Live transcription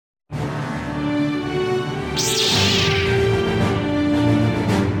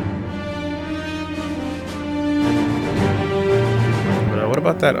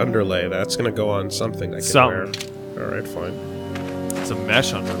about that underlay? That's gonna go on something I can wear. Alright, fine. It's a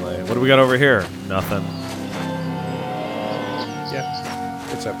mesh underlay. What do we got over here? Nothing.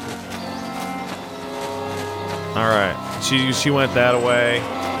 Yeah, it's empty. Alright. She went that away.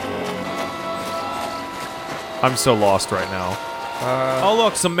 I'm so lost right now. Oh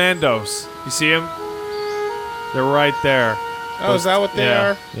look, some Mandos. You see them? They're right there. Oh, is that what they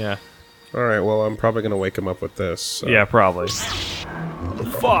are? Yeah. Alright, well, I'm probably gonna wake him up with this. So. Yeah, probably.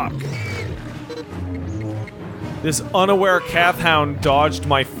 Fuck! This unaware Cathhound dodged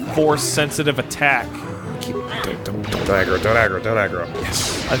my force-sensitive attack. Don't aggro, don't aggro, don't aggro.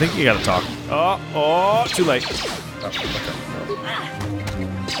 Yes. I think you gotta talk. Oh, too late. Oh, okay.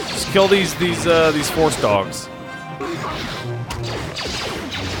 Just kill these force dogs.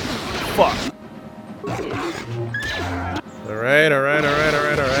 Fuck. Alright, alright, alright,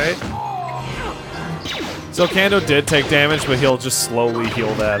 alright, alright. So Kando did take damage, but he'll just slowly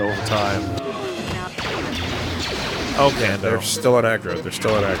heal that over time. Oh, Kando. They're still on aggro, they're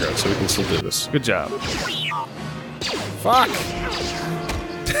still on aggro, so we can still do this. Good job. Fuck!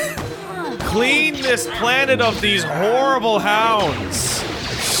 Clean this planet of these horrible hounds!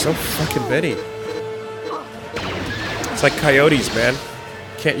 So fucking many. It's like coyotes, man.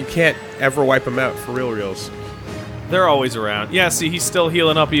 You can't ever wipe them out, for reals. They're always around. Yeah, see, he's still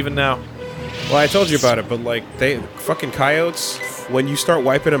healing up even now. Well, I told you about it, but like, fucking coyotes, when you start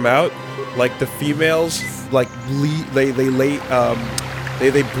wiping them out, like the females, like they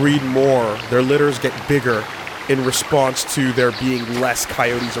breed more. Their litters get bigger in response to there being less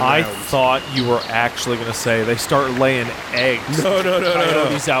coyotes around. I thought you were actually gonna say they start laying eggs. No.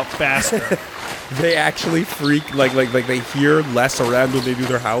 Coyotes out faster. They actually freak, like they hear less around when they do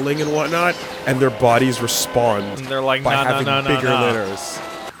their howling and whatnot, and their bodies respond. And they're like, by having bigger no. litters.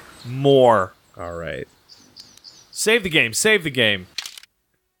 More. All right. Save the game. Save the game.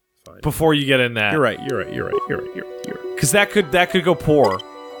 Fine. Before you get in that. You're right. Because that could go poor.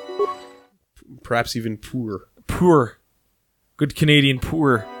 Perhaps even poor. Poor. Good Canadian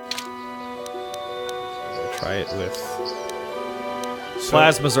poor. Try it with...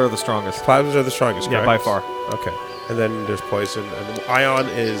 Plasmas are the strongest. Plasmas are the strongest, correct? Yeah, by far. Okay. And then there's poison. And ion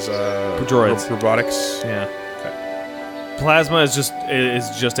is droids. Robotics. Yeah. Okay. Plasma is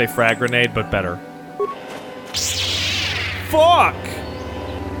just a frag grenade, but better. Fuck!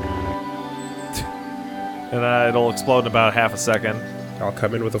 And it'll explode in about half a second. I'll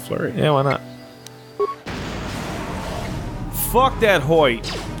come in with a flurry. Yeah, why not? Fuck that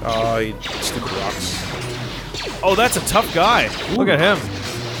Hoyt. Oh, you stupid rocks. Oh, that's a tough guy. Ooh. Look at him.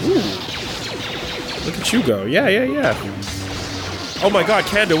 Ooh. Look at you go. Yeah. Oh my god,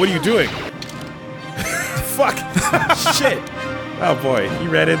 Kando, what are you doing? Fuck! Shit! Oh boy, he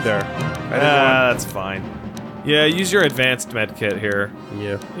ran in there. That's fine. Yeah, use your advanced medkit here.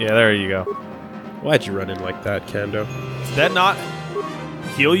 Yeah. Yeah, there you go. Why'd you run in like that, Kando? Did that not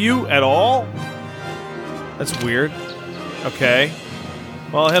heal you at all? That's weird. Okay.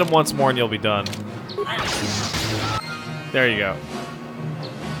 Well, hit him once more and you'll be done. There you go.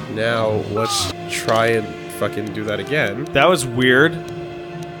 Now, let's try and fucking do that again. That was weird.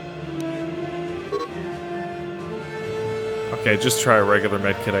 Okay, just try a regular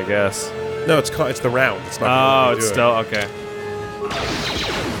medkit, I guess. No, it's the round. It's not. Oh, it's still okay.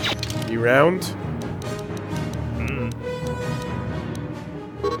 You round?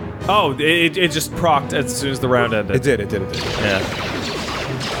 Oh, it just procced as soon as the round ended. It did. Yeah.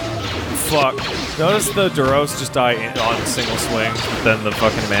 Fuck. Notice the Duros just die on single swings, but then the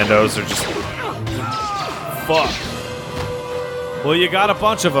fucking Mandos are just... Fuck. Well, you got a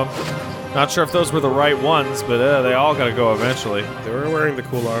bunch of them. Not sure if those were the right ones, but they all gotta go eventually. They were wearing the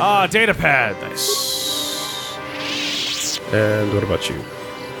cool armor. Ah, data pad! Nice. And what about you?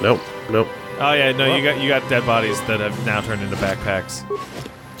 Nope. Oh yeah, no, you got dead bodies that have now turned into backpacks.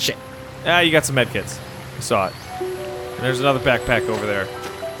 Shit. Ah, you got some medkits. I saw it. And there's another backpack over there.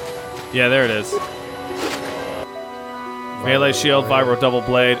 Yeah, there it is. Melee shield, vibro double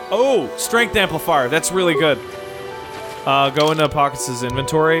blade. Oh, strength amplifier. That's really good. Go into Pockets'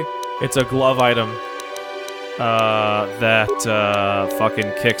 inventory. It's a glove item that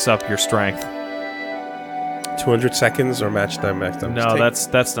fucking kicks up your strength. 200 seconds or match time max time? No,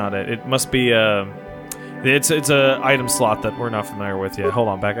 that's not it. It must be it's a item slot that we're not familiar with yet. Hold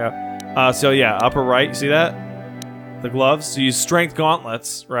on, back up. So yeah, upper right, you see that? The gloves. So you use strength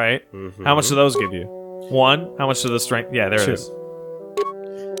gauntlets, right? Mm-hmm. How much do those give you? 1. How much do the strength? Yeah, there 2. it is.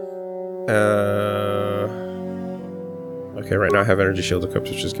 Okay, right now I have energy shield equipped,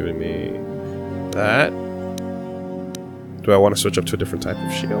 which is giving me that. Do I want to switch up to a different type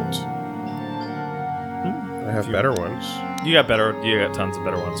of shield? I have better ones. You got tons of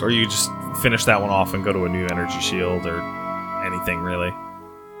better ones. Or you just finish that one off and go to a new energy shield or anything, really.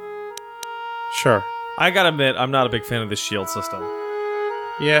 Sure. I gotta admit, I'm not a big fan of this shield system.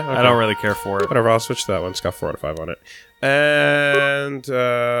 Yeah, okay. I don't really care for it. Whatever, I'll switch to that one. It's got 4 out of 5 on it. And,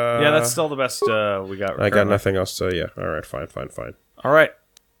 yeah, that's still the best we got. I got nothing else to, yeah. Alright, fine. Alright.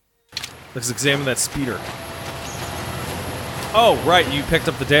 Let's examine that speeder. Oh, right, you picked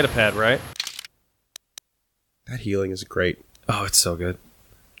up the data pad, right? That healing is great. Oh, it's so good.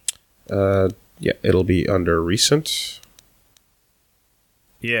 Yeah, it'll be under recent.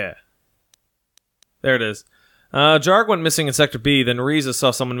 Yeah. There it is. Jarg went missing in Sector B, then Riza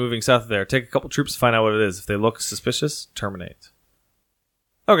saw someone moving south of there. Take a couple troops to find out what it is. If they look suspicious, terminate.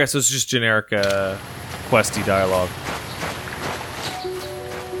 Okay, so it's just generic, questy dialogue.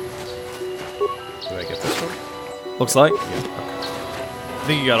 Did I get this one? Looks like. Yeah, okay. I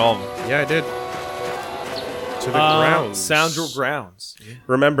think you got all of them. Yeah, I did. To the grounds. Scoundrel Grounds. Yeah.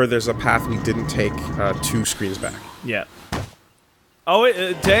 Remember, there's a path we didn't take 2 screens back. Yeah. Oh,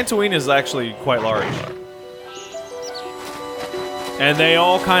 Dantooine is actually quite large. And they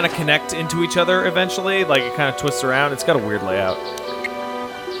all kind of connect into each other eventually. Like, it kind of twists around. It's got a weird layout.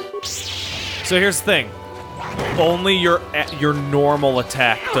 So here's the thing. Only your normal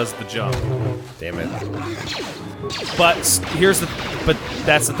attack does the jump. Damn it. But but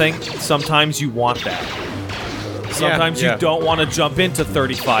that's the thing. Sometimes you want that. Sometimes you don't want to jump into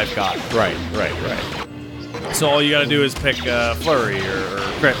 35 God. Right. So all you gotta do is pick Flurry or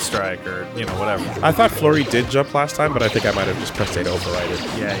Crit Strike or, you know, whatever. I thought Flurry did jump last time, but I think I might have just pressed A to override it.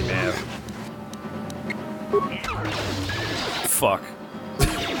 Yeah, you may have. Fuck.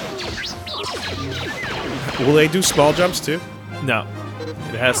 Will they do small jumps too? No.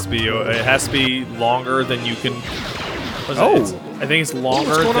 It has to be longer than you can... I think it's longer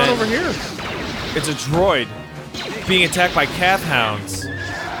what's going than... on over here? It's a droid being attacked by cath hounds.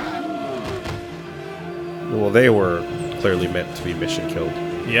 Well, they were clearly meant to be mission killed.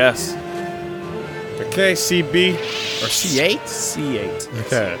 Yes. Okay, CB. Or C8? C8.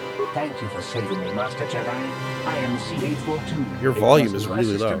 Okay. Thank you for saving me, Master Jedi. I am C842. Your volume is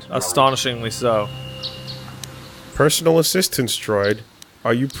really low. Astonishingly so. Personal assistance droid.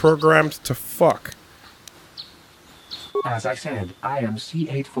 Are you programmed to fuck? As I said, I am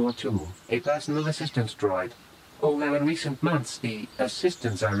C842, a personal assistance droid. Although in recent months, the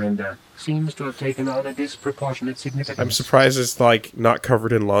assistance I render seems to have taken on a disproportionate significance. I'm surprised it's, like, not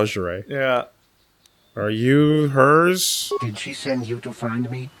covered in lingerie. Yeah. Are you hers? Did she send you to find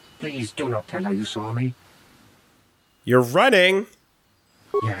me? Please do not tell her you saw me. You're running!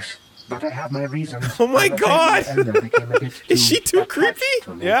 Yes, but I have my reasons. Oh my I'm afraid God! my elder became a bit Is she too attached creepy?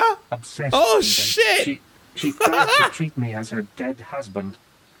 to me. Yeah? Obsessed Oh, even. shit! She tried to treat me as her dead husband.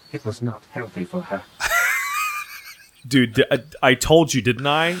 It was not healthy for her. Dude, I told you, didn't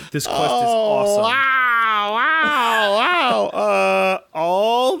I? This quest is awesome. Wow!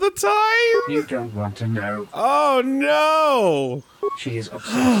 All the time? You don't want to know. Oh, no! She is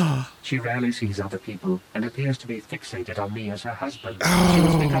obsessed. She rarely sees other people and appears to be fixated on me as her husband. She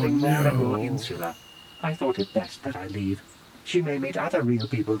was becoming more and more insular. I thought it best that I leave. She may meet other real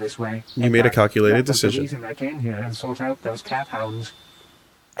people this way. You made a calculated that was decision. the reason I came here and sought out those cat hounds.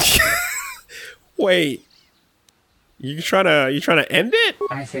 Wait. You trying to end it?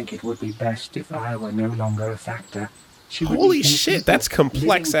 I think it would be best if I were no longer a factor. She would Holy be shit, people, that's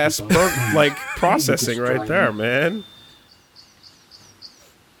complex living ass people. like processing Destroy right there, me. man.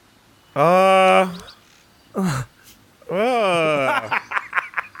 I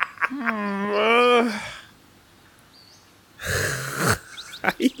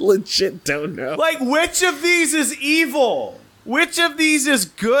legit don't know. Like, which of these is evil? Which of these is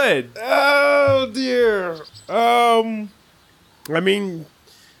good? Oh dear. I mean,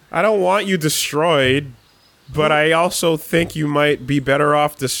 I don't want you destroyed, but I also think you might be better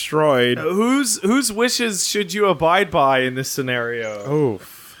off destroyed. Whose wishes should you abide by in this scenario?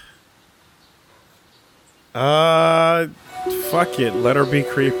 Oof. Fuck it. Let her be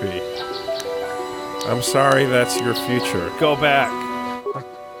creepy. I'm sorry that's your future. Go back.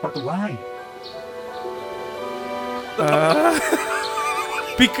 But why?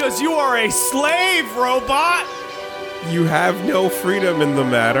 Because you are a slave, robot! You have no freedom in the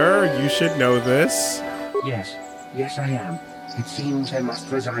matter. You should know this. Yes, I am. It seems I must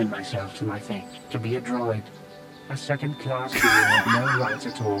resign myself to my fate, to be a droid. A second-class being with no rights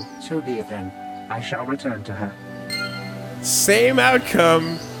at all. So be it then. I shall return to her. Same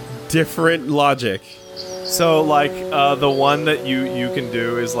outcome, different logic. So, like, the one that you can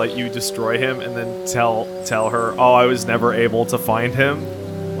do is, like, you destroy him and then tell her, oh, I was never able to find him.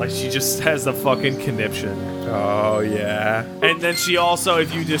 Like she just has a fucking conniption. Oh yeah. And then she also,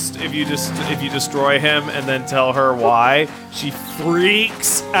 if you destroy him and then tell her why, she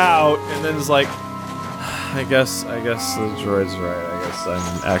freaks out and then is like, I guess the droid's right. I guess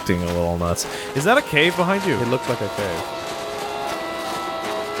I'm acting a little nuts. Is that a cave behind you? It looks like a cave.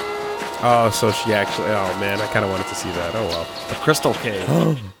 Oh, so she actually... Oh, man, I kind of wanted to see that. Oh, well. A crystal cave.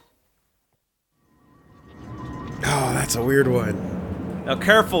 Oh, that's a weird one. Now,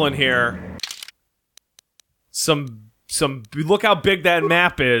 careful in here. Look how big that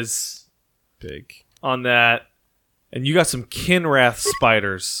map is. Big. On that. And you got some Kinrath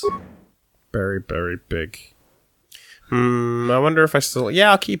spiders. Very, very big. I wonder if I still... Yeah,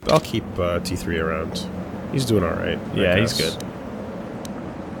 I'll keep T3 around. He's doing alright. Yeah, he's good.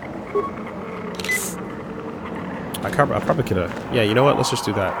 I'll probably could have... Yeah, you know what? Let's just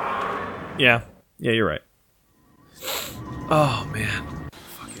do that. Yeah. Yeah, you're right. Oh, man.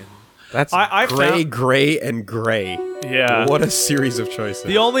 Fucking... That's gray, and gray. Yeah. What a series of choices.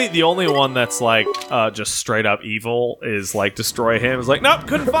 The only one that's like just straight up evil is like destroy him. It's like, nope,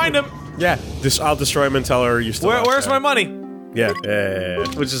 couldn't find him. Yeah. I'll destroy him and tell her you still... Where's my money? Yeah.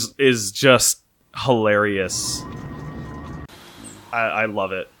 Which is just hilarious. I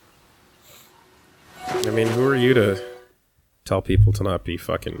love it. I mean, who are you to tell people to not be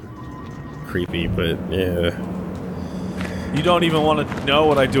fucking creepy, but yeah. You don't even want to know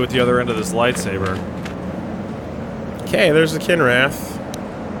what I do at the other end of this lightsaber. Okay, there's the Kinrath.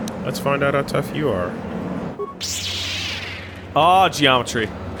 Let's find out how tough you are. Ah, geometry.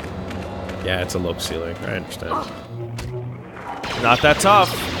 Yeah, it's a low ceiling. I understand. Not that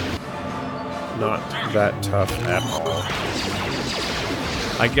tough. Not that tough at all.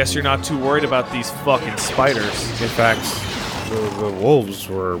 I guess you're not too worried about these fucking spiders. In fact, the wolves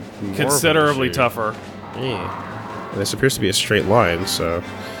were more considerably tougher. Yeah. And this appears to be a straight line, so...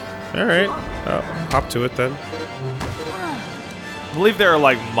 Alright, hop to it then. I believe there are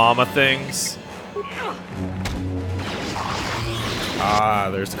like mama things. Ah,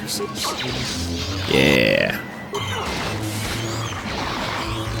 there's the crystals. Yeah.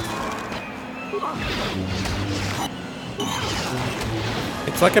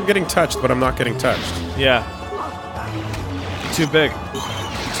 It's like I'm getting touched, but I'm not getting touched. Yeah. Too big.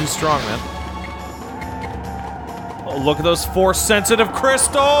 Too strong, man. Oh, look at those Force-sensitive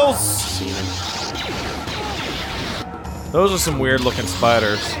crystals! Those are some weird-looking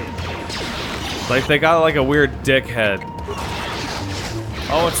spiders. Like, they got like a weird dick head.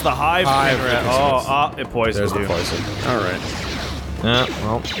 Oh, it's the hive. Oh, it poisoned you. There's the poison. Alright. Yeah,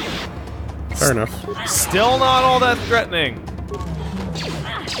 well. Fair enough. Still not all that threatening.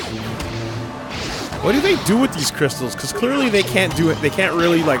 What do they do with these crystals? Because clearly they can't do it. They can't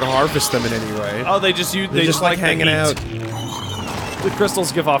really like harvest them in any way. Oh, they just use. They're just like hanging out. The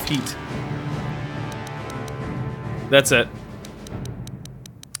crystals give off heat. That's it.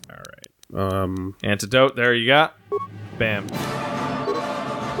 All right. Antidote. There you got. Bam.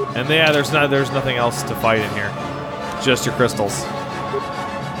 And yeah, there's nothing else to fight in here. Just your crystals.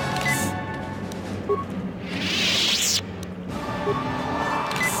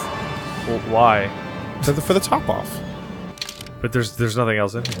 Well, why? For the top off. But there's nothing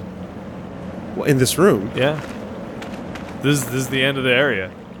else in here. Well, in this room. Yeah. This is the end of the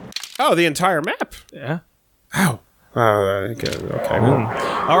area. Oh, the entire map. Yeah. Ow. Okay.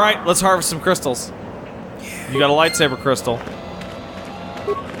 All right, let's harvest some crystals. You got a lightsaber crystal.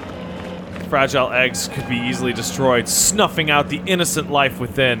 Fragile eggs could be easily destroyed, snuffing out the innocent life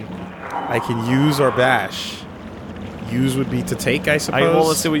within. I can use or bash. Use would be to take, I suppose. Well,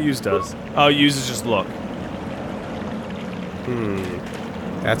 let's see what use does. Oh, use is just look.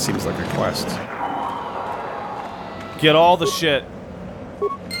 That seems like a quest. Get all the shit.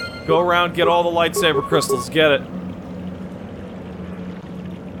 Go around, get all the lightsaber crystals. Get it.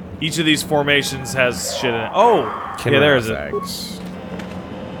 Each of these formations has shit in it. Oh! Yeah, there's it. Eggs.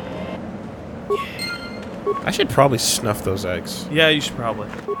 I should probably snuff those eggs. Yeah, you should probably.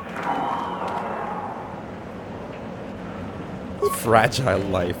 Fragile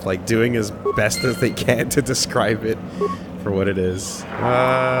life, like doing as best as they can to describe it for what it is.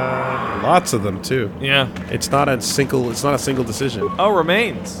 Lots of them too. Yeah. It's not a single decision. Oh,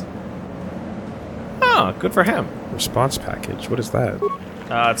 remains. Oh, good for him. Response package. What is that?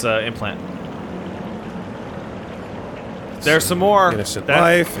 It's an implant. There's some more. Innocent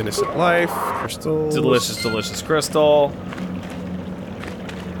life, crystals. Delicious, delicious crystal.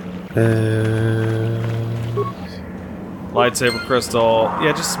 Lightsaber crystal.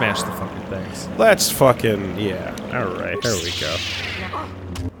 Yeah, just smash the fucking things. Let's fucking, yeah. Alright, there we go.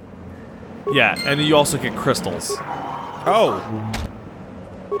 Yeah, and you also get crystals. Oh!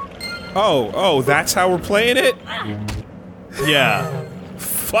 Oh, that's how we're playing it? Yeah.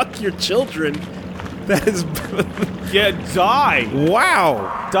 Fuck your children. That is... Yeah, die!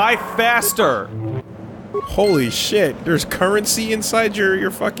 Wow! Die faster! Holy shit, there's currency inside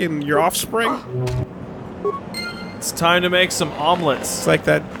your offspring? It's time to make some omelets. It's like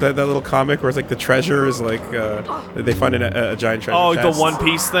that little comic where it's like the treasure is like, they find a giant treasure Oh, chest. the One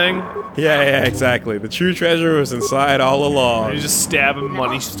Piece thing? Yeah, exactly. The true treasure was inside all along. And you just stab him,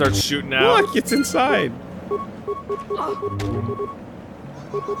 money starts shooting out. Look, it's inside.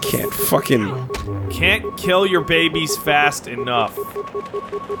 Can't kill your babies fast enough.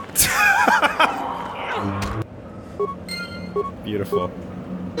 Beautiful.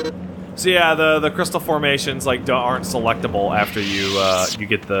 So yeah, the crystal formations like aren't selectable after you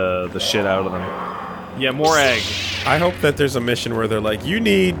get the shit out of them. Yeah, more egg. I hope that there's a mission where they're like, you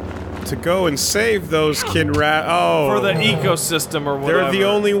need to go and save those Kinrath. Oh, For the ecosystem or whatever. they're the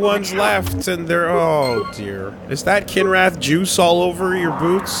only ones left, and they're oh dear. Is that Kinrath juice all over your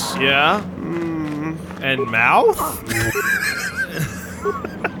boots? Yeah. And mouth?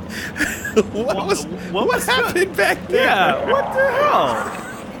 What happened back there? Yeah. What the hell?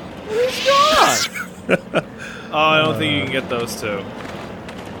 What is going on? Oh, I don't think you can get those two.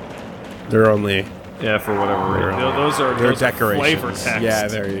 They're only Yeah, for whatever reason. Those are decorations. flavor text. Yeah,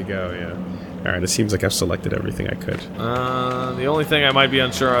 there you go. Yeah. All right. It seems like I've selected everything I could. The only thing I might be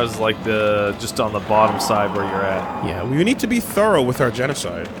unsure of is like just on the bottom side where you're at. Yeah, we need to be thorough with our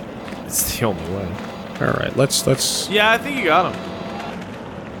genocide. It's the only way. All right. Let's. Yeah, I think you got him.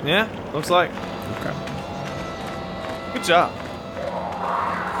 Yeah, looks like. Okay. Good job.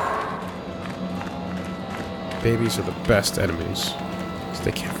 Babies are the best enemies, 'cause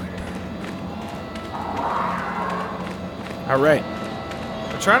they can't fight back. All right.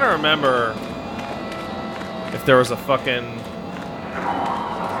 I'm trying to remember if there was a fucking...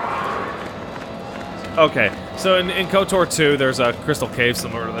 Okay, so in KOTOR 2, there's a crystal cave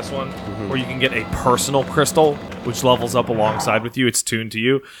similar to this one, where you can get a personal crystal, which levels up alongside with you. It's tuned to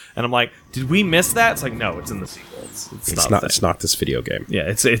you. And I'm like, did we miss that? It's like, no, it's in the sequel. It's not this video game. Yeah,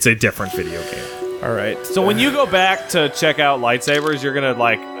 it's a different video game. All right. So when you go back to check out lightsabers, you're gonna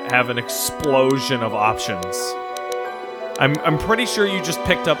like have an explosion of options. I'm pretty sure you just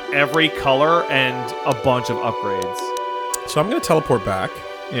picked up every color and a bunch of upgrades. So I'm gonna teleport back.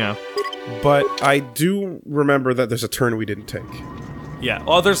 Yeah. But I do remember that there's a turn we didn't take. Yeah.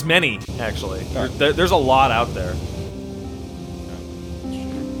 Oh, there's many actually. There's a lot out there.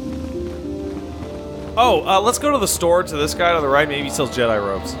 Oh, let's go to the store to this guy to the right. Maybe he sells Jedi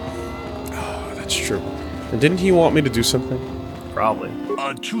robes. Oh, that's true. And didn't he want me to do something? Probably.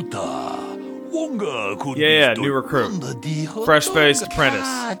 Yeah, new recruit. Fresh-faced apprentice.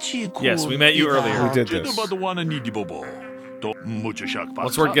 Yes, we met you earlier. We did this.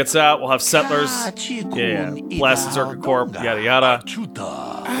 Once word gets out, we'll have settlers. Yeah. Blasted Circuit Corp, yada yada.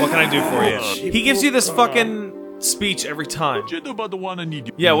 What can I do for you? He gives you this fucking speech every time.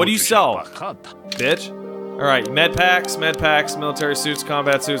 Yeah, what do you sell? Bitch. Alright, med packs, military suits,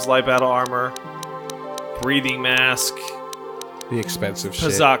 combat suits, light battle armor, breathing mask, The expensive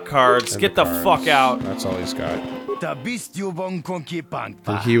shit. Pazak cards. And Get the cards. fuck out. That's all he's got. And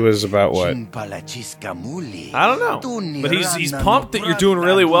he was about what? I don't know. But he's pumped that you're doing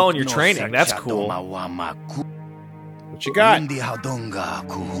really well in your training. That's cool. What you got? Oh,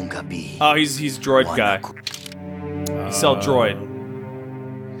 he's droid guy. He sell droid.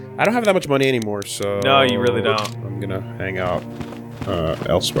 I don't have that much money anymore, so... No, you really don't. I'm gonna hang out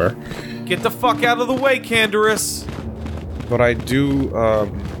elsewhere. Get the fuck out of the way, Canderous. But I do, I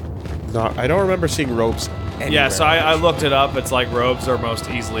don't remember seeing robes anywhere. Yeah, so I looked it up. It's like robes are most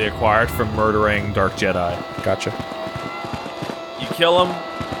easily acquired from murdering Dark Jedi. Gotcha. You kill him,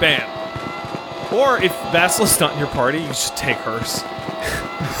 bam. Or if Basilisk's not in your party, you just take hers.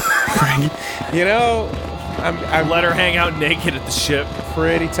 You know, I'm Let her hang out naked at the ship.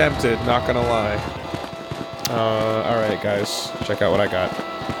 pretty tempted, not gonna lie. Alright guys, check out what I got.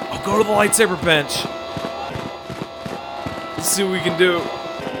 I'll go to the lightsaber bench. Let's see what we can do.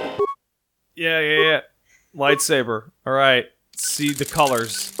 Yeah. Lightsaber. Alright. See the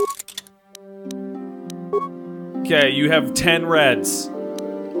colors. Okay, you have 10 reds.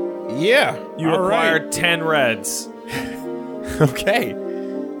 Yeah, You acquired 10 reds. Okay.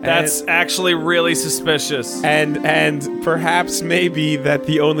 That's actually really suspicious. And perhaps maybe that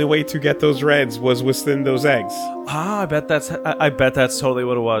the only way to get those reds was within those eggs. I bet that's totally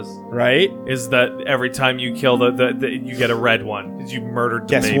what it was. Right? Is that every time you kill the you get a red one because you murdered the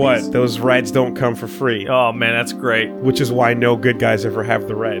Guess babies. what? Those reds don't come for free. Oh man, that's great. Which is why no good guys ever have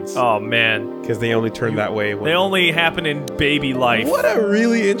the reds. Oh man, because they only turn that way. They only happen in baby life. What a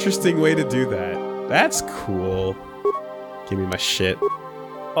really interesting way to do that. That's cool. Give me my shit.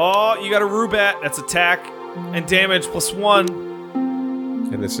 Oh, you got a Rubat. That's attack and damage +1.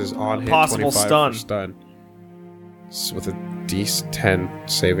 And this is on hit possible 25 for stun. With a DC-10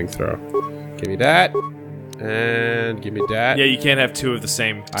 saving throw. Give me that. And give me that. Yeah, you can't have two of the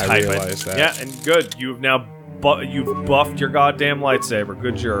same type. I realize that. Yeah, and good. You've now you've buffed your goddamn lightsaber.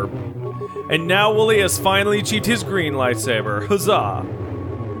 Good job. And now Wooly has finally achieved his green lightsaber. Huzzah!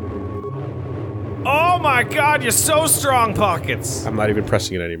 Oh my god, you're so strong, Pockets! I'm not even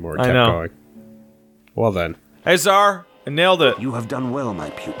pressing it anymore. It I kept know. going. Well then. Hey, Czar, I nailed it. You have done well,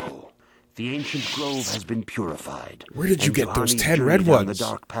 my pupil. The ancient grove has been purified. Where did you get those Juhani's 10 journey red down ones? The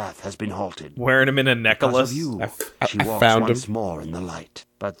dark path has been halted. Wearing him in a necklace. Because of you, she I walks found once him. more in the light.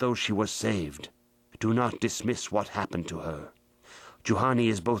 But though she was saved, do not dismiss what happened to her. Juhani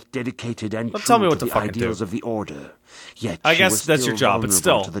is both dedicated and Don't true tell me what to to the fucking ideals do. of the Order. Yet I she guess was that's still your job, but vulnerable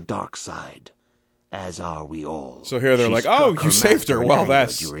still. to the dark side. As are we all. So here they're She like, struck oh, her you saved her. master in Well, anger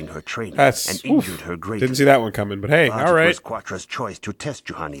that's... during her training That's... and injured her greatly. Didn't see that one coming, but hey, But alright. it was Quatra's choice to test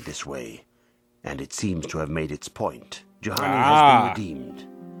Juhani this way, and it seems to have made its point. Juhani has been redeemed,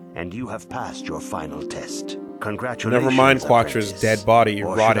 and you have passed your final test. Congratulations. Never mind Quatra's apprentice. dead body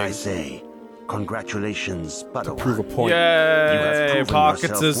Or rotting. should I say, congratulations, Padawan. Prove a point. You have Yay, proven Pockets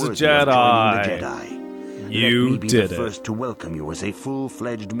yourself is a worthy of joining the Jedi. Jedi. You Let me be did the it. first to welcome you as a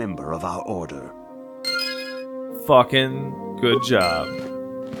full-fledged member of our order. Fucking good job.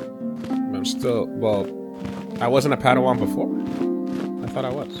 I'm still... Well, I wasn't a Padawan before? I thought I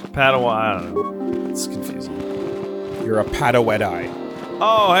was. Padawan, I don't know. It's confusing. You're a Padawedi.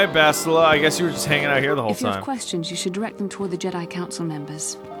 Oh, hey, Bastila. I guess you were just hanging out here the whole If you have time. questions, you should direct them toward the Jedi Council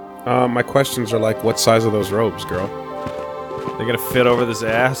members. My questions are like, what size are those robes, girl? They're gonna fit over this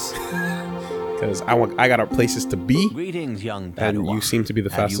ass? Because I got our places to be. Greetings, young And Padawan. you seem to be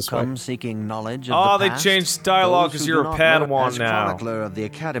the fastest Have you come way. seeking knowledge of Oh, the they past? changed dialogue Those 'cause who you're do a not Padawan work as now. chronicler of the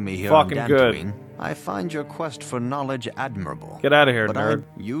academy here Fucking on good. Dantooine, I find your quest for knowledge admirable. Get out of here, but nerd.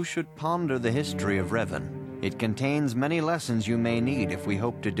 you should ponder the history of Revan. It contains many lessons you may need if we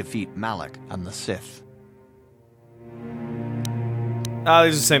hope to defeat Malak and the Sith. Ah,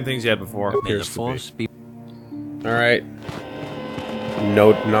 these are the same things you had before. May the Appears to Force be. Alright.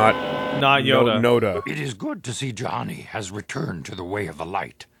 Not Not Yoda. Noda. It is good to see Juhani has returned to the way of the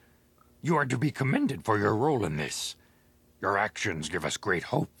light. You are to be commended for your role in this. Your actions give us great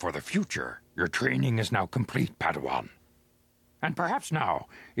hope for the future. Your training is now complete, Padawan. And perhaps now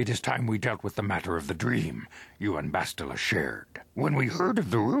it is time we dealt with the matter of the dream you and Bastila shared. When we heard of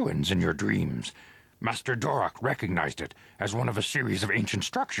the ruins in your dreams, Master Dorak recognized it as one of a series of ancient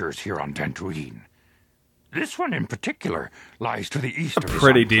structures here on Dantooine. This one in particular lies to the east of this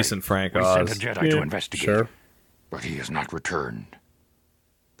Pretty enclave. decent Frank We sent a Oz. Jedi to investigate, Sure. but he has not returned.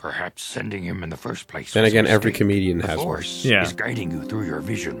 Perhaps sending him in the first place. Then was a again, every mistake. comedian The has one. Force Yeah. is guiding you through your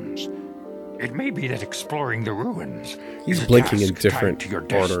visions. It may be that exploring the ruins He's is a blinking in task tied different to your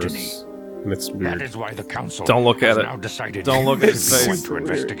orders. destiny. And it's That weird. is why the council Don't look has at it. now decided Don't look at his it is face. going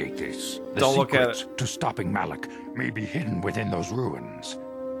to investigate this. The Don't look at secrets to stopping Malak may be hidden within those ruins.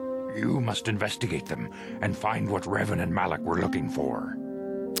 You must investigate them and find what Revan and Malak were looking for.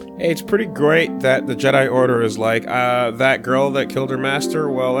 Hey, it's pretty great that the Jedi Order is like, that girl that killed her master,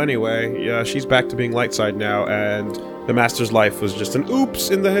 well, anyway, yeah, she's back to being light side now, and the master's life was just an oops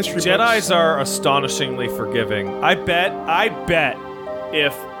in the history books. Jedis are astonishingly forgiving. I bet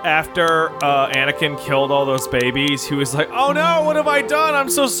if after Anakin killed all those babies, he was like, oh no, what have I done? I'm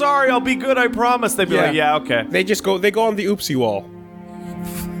so sorry, I'll be good, I promise. They'd be like, yeah, okay. They go on the oopsie wall.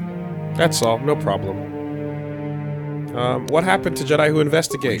 That's all, no problem. What happened to Jedi who We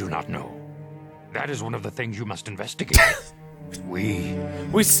investigate? do not know. That is one of the things you must investigate.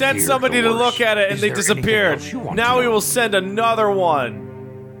 We sent Fear somebody the to look worst. at it and Is they there anything disappeared. else you want Now to we know? will send another one.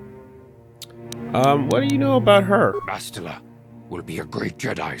 What do you know about her? Bastila will be a great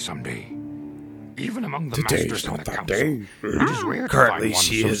Jedi someday. Even among the Today's masters in not the that council, day. it is rare to Currently find one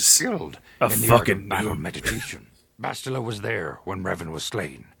she so is skilled a in the art fucking of battle noob. meditation. Bastila was there when Revan was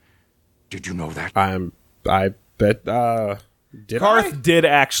slain. Did you know that? I bet, did Karth did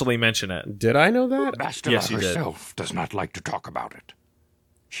actually mention it. Did I know that? Bastila Yes, you did. herself does not like to talk about it.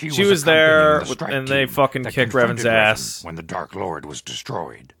 She was there, and they fucking kicked Revan's ass. When the Dark Lord was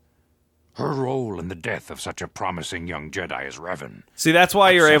destroyed. Her role in the death of such a promising young Jedi as Revan. See, that's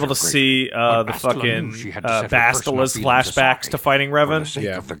why you're able to see the fucking Bastila's flashbacks to fighting Revan.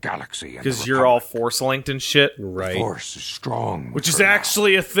 Because you're all Force-linked and shit. Right. The Force is strong. Which is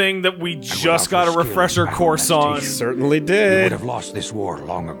actually a thing that we just got a refresher course on. Certainly We did. would have lost this war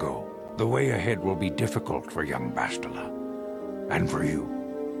long ago. The way ahead will be difficult for young Bastila. And for you.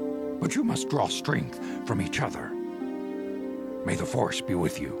 But you must draw strength from each other. May the Force be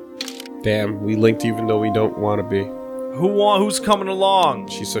with you. Damn, we linked even though we don't want to be. Who's coming along?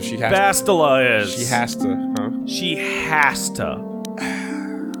 She has Bastila is. She has to, huh? She has to.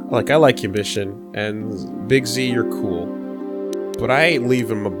 Like, I like your mission, and Big Z, you're cool. But I ain't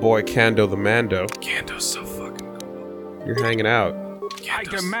leaving my boy Kando the Mando. Kando's so fucking cool. You're hanging out. I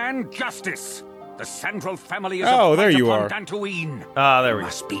demand justice. The Central family is there you are. Dantooine. There we go.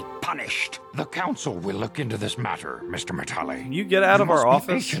 Must be punished. The Council will look into this matter, Mr. Matale. Can you get out of our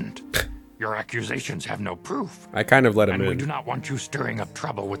office? Patient. Your accusations have no proof. I kind of let him And we in. do not want you stirring up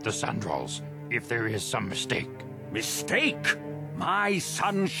trouble with the Sandrals if there is some mistake. Mistake? My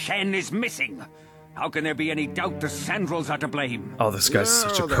son Shen is missing. How can there be any doubt the Sandrals are to blame? Oh, this guy's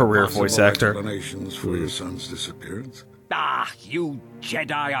such a There are career voice possible actor. Explanations for your son's disappearance. Ah, you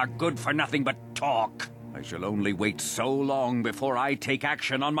Jedi are good for nothing but talk. I shall only wait so long before I take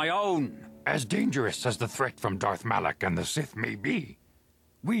action on my own. As dangerous as the threat from Darth Malak and the Sith may be,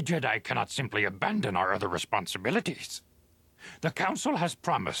 we Jedi cannot simply abandon our other responsibilities. The Council has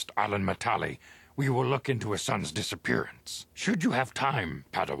promised Alan Matale we will look into his son's disappearance. Should you have time,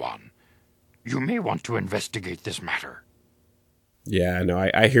 Padawan, you may want to investigate this matter. Yeah, no,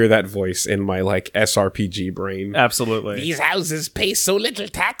 I hear that voice in my, like, SRPG brain. Absolutely. These houses pay so little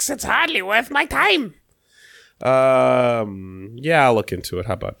tax, it's hardly worth my time. Yeah, I'll look into it.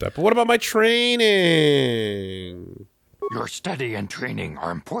 How about that? But what about my training? Your study and training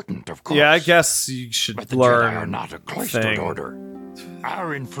are important, of course. Yeah, I guess you should But the learn. Jedi are not a cloistered thing. order.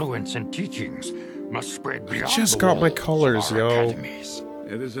 Our influence and teachings must spread beyond just the got my walls colors, of our yo. academies.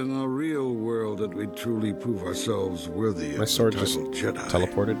 It is in the real world that we truly prove ourselves worthy My of sword the just title Jedi.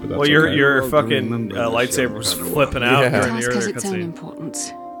 teleported, but that's Well, your okay. your Well, to fucking remember this lightsaber young was Padawan. flipping out Yeah. during The the task has earlier its own cutscene.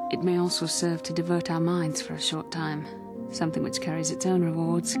 importance. It may also serve to divert our minds for a short time. Something which carries its own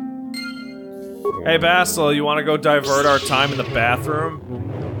rewards. Hey, Basil, you want to go divert our time in the bathroom?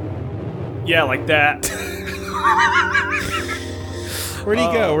 Yeah, like that. Where'd he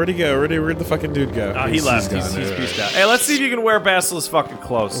go? Where'd he go? Where'd the fucking dude go? He left. gone. He's peaced out. Hey, let's see if you can wear Basil's fucking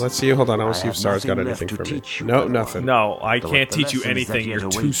clothes. Let's see. Hold on. I want to see if have Star's got nothing anything left for to me. teach you, No, Padawan. nothing. No, I Though can't the teach you lessons anything. that You're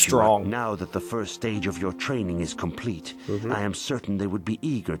yet too await you, strong. Now that the first stage of your training is complete, I am certain they would be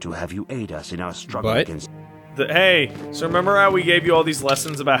eager to have you aid us in our struggle But- against... Hey, so remember how we gave you all these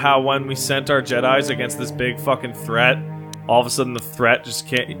lessons about how when we sent our Jedis against this big fucking threat, all of a sudden the threat just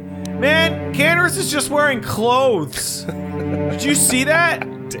can't... Man, Candace is just wearing clothes. Did you see that?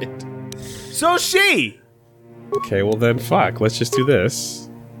 Did. So is she. Okay, well then, fuck. Let's just do this.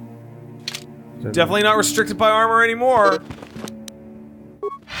 Definitely not restricted by armor anymore.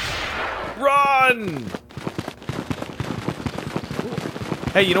 Run!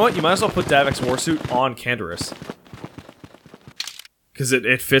 Hey, you know what? You might as well put Davik's warsuit on Canderous. Because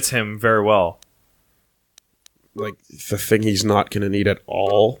it fits him very well. Like, the thing he's not gonna need at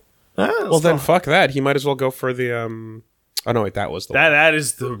all. Well, then fuck that. He might as well go for the, Oh, no, wait, that was the one. That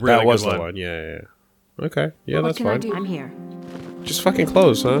is the really That was good the one, yeah. Okay, yeah, What that's can I fine. do? I'm here. Just fucking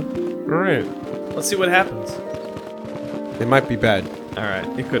close, huh? Alright. Let's see what happens. It might be bad. Alright,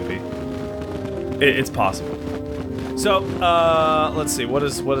 it could be. It's possible. So, let's see. What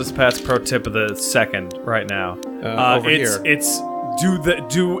is Pat's pro tip of the second right now? Over here. It's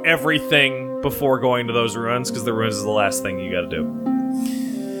do everything before going to those ruins, because the ruins is the last thing you gotta do.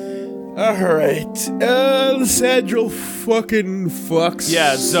 Alright. The Sandral fucking fucks.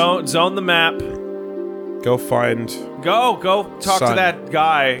 Yeah, zone the map. Go find... Go talk to Son. that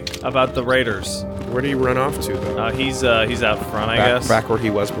guy about the raiders. Where did he run off to, though? He's out front, I guess. Back where he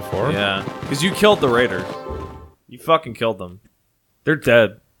was before? Yeah, because you killed the raiders. You fucking killed them. They're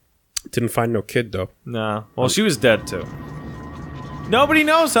dead. Didn't find no kid, though. Nah. Well, she was dead, too. Nobody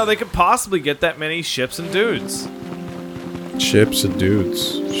knows how they could possibly get that many ships and dudes. Ships and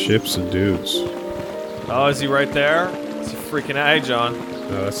dudes. Ships and dudes. Oh, is he right there? Is he freaking out? Hey, John.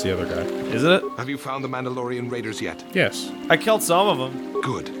 No, that's the other guy. Is it? Have you found the Mandalorian raiders yet? Yes. I killed some of them.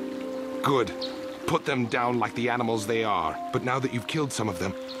 Good. Good. Put them down like the animals they are. But now that you've killed some of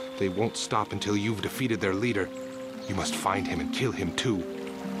them, they won't stop until you've defeated their leader. You must find him and kill him too.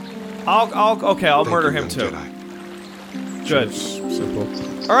 I'll Thank murder you, him young too. Jedi. Good. Simple.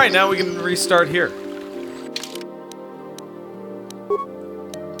 All right, now we can restart here.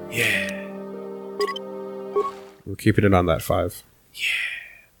 Yeah. We're keeping it on that 5.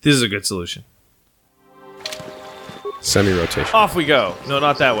 This is a good solution. Semi-rotation. Off we go. No,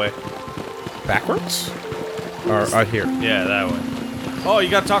 not that way. Backwards? Or out here? Yeah, that way. Oh, you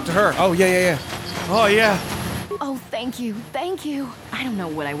gotta talk to her. Oh, yeah. Oh, yeah. Oh, thank you. I don't know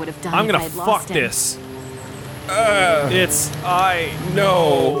what I would have done I'm if gonna I'd fuck lost him. this.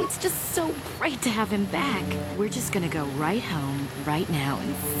 No. It's just so great to have him back. We're just gonna go right home, right now,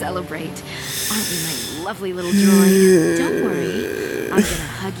 and celebrate. Aren't we, my lovely little droid? Don't worry. I'm gonna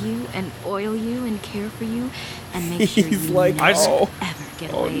hug you and oil you and care for you and make sure He's you like, never ever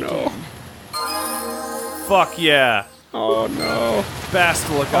get away again. Fuck yeah. Oh no.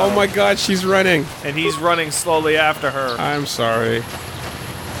 Bastila got Oh him. my god, she's running. And he's running slowly after her. I'm sorry.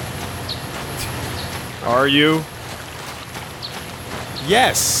 Are you?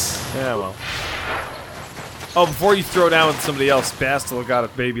 Yes. Yeah, well. Oh, before you throw down with somebody else, Bastila got a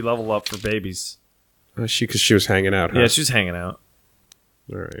baby level up for babies. Because she was hanging out, huh? Yeah, she's hanging out.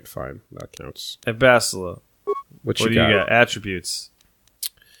 Alright, fine. That counts. And Bastila. What do you got? Attributes.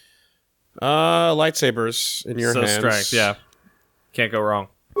 Lightsabers in your hands. Strength, yeah. Can't go wrong.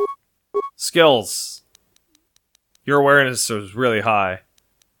 Skills. Your awareness is really high.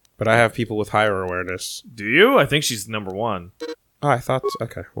 But I have people with higher awareness. Do you? I think she's number 1. Oh, I thought...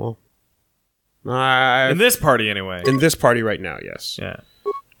 Okay, well... in this party, anyway. In this party right now, yes. Yeah.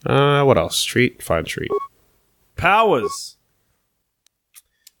 What else? Treat? Fine, treat. Powers.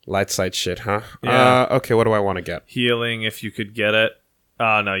 Light side shit, huh? Yeah. Okay, what do I want to get? Healing, if you could get it.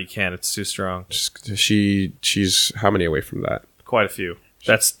 Oh, no, you can't. It's too strong. She's how many away from that? Quite a few.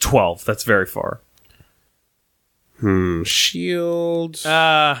 That's 12. That's very far. Shield.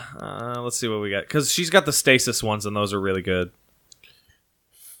 Let's see what we got. Because she's got the stasis ones, and those are really good.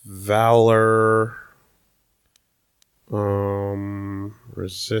 Valor.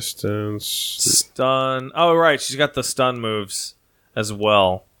 Resistance. Stun. Oh, right. She's got the stun moves as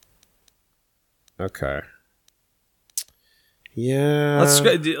well. Okay. Yeah.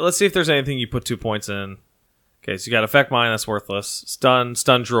 Let's see if there's anything you put 2 points in. Okay, so you got Effect Mine, that's worthless. Stun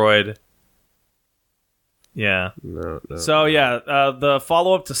Droid. Yeah. No. So, yeah, the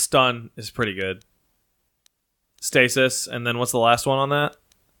follow-up to Stun is pretty good. Stasis, and then what's the last one on that?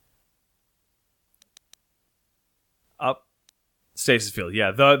 Up. Stasis Field,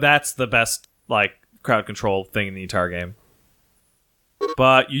 yeah. That's the best, crowd control thing in the entire game.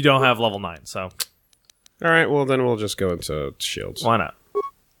 But you don't have level 9, so... Alright, well then we'll just go into shields. Why not?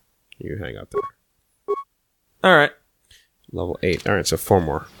 You hang out there. Alright. Level 8. Alright, so 4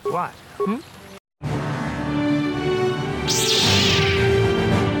 more. What?